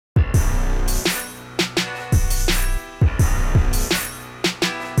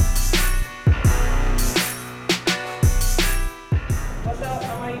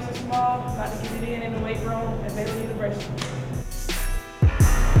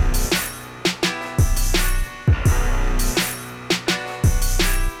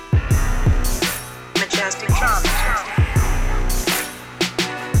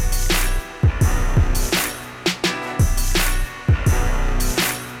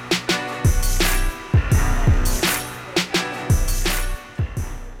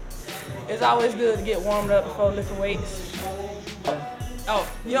It's always good to get warmed up before lifting weights. Oh,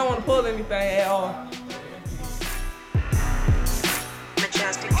 you don't want to pull anything at all.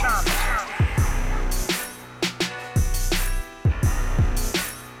 Majestic trauma.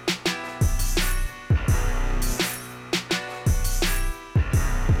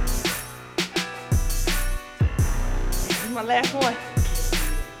 This is my last one.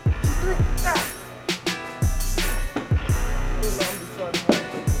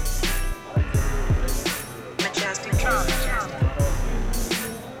 Majestic trauma.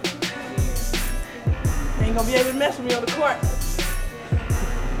 They ain't gonna be able to mess with me on the court.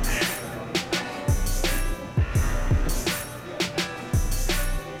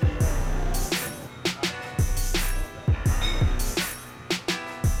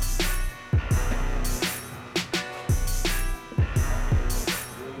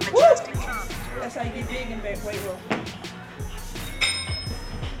 Majestic trauma. That's how you get big in back weight room.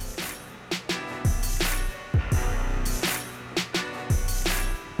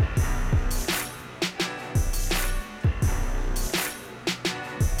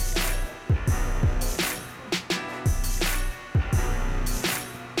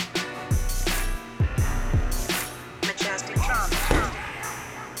 Majestic trauma.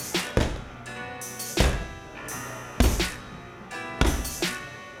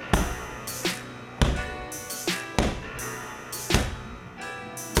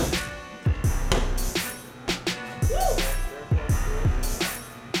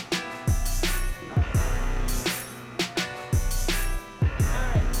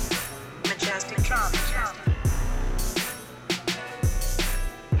 Majestic trauma.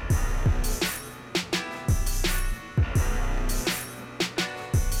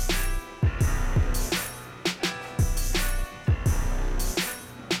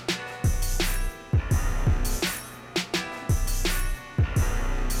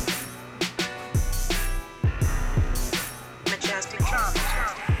 Majestic trauma.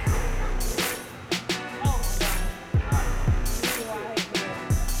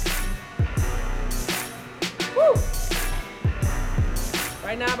 Woo!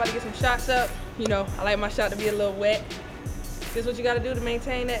 Right now, I'm about to get some shots up. You know, I like my shot to be a little wet. This is what you gotta do to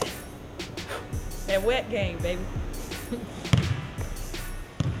maintain that wet game, baby.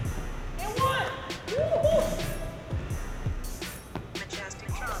 And one! Woo! Majestic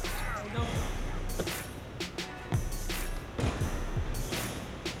trauma. There we go.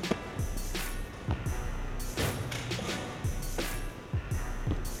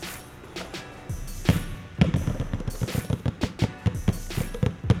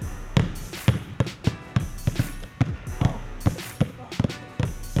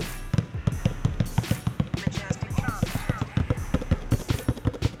 Majestic trauma.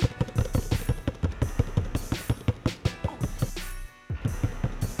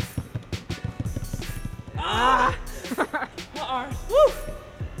 Ah! My arms. Woo!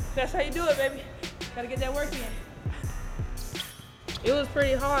 That's how you do it, baby. Gotta get that work in. It was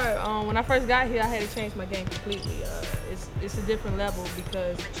pretty hard. When I first got here, I had to change my game completely. It's a different level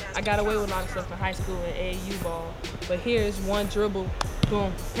because I got away with a lot of stuff in high school and AAU ball. But here is one dribble,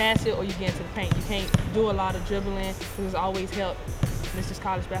 boom, pass it or you get into the paint. You can't do a lot of dribbling because it's always help. This is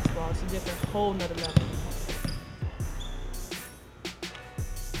college basketball. It's a different, whole nother level.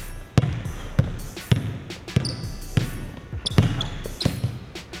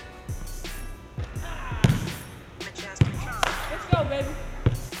 Majestic trauma. Let's go, baby.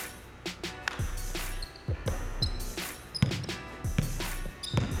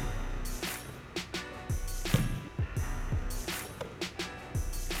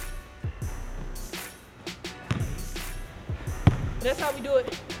 That's how we do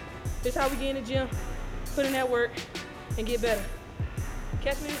it. That's how we get in the gym, put in that work, and get better.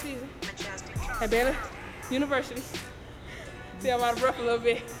 Catch me this season Majestic trauma. at Baylor University. See, I'm out of breath a little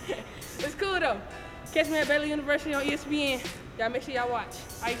bit. It's cool though. Catch me at Baylor University on ESPN. Y'all make sure y'all watch.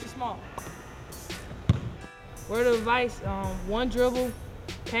 Ieshia Small. Word of advice, one dribble,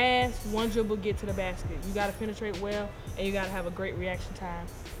 pass, one dribble, get to the basket. You gotta penetrate well, and you gotta have a great reaction time,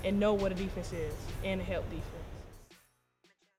 and know what a defense is, and a help defense.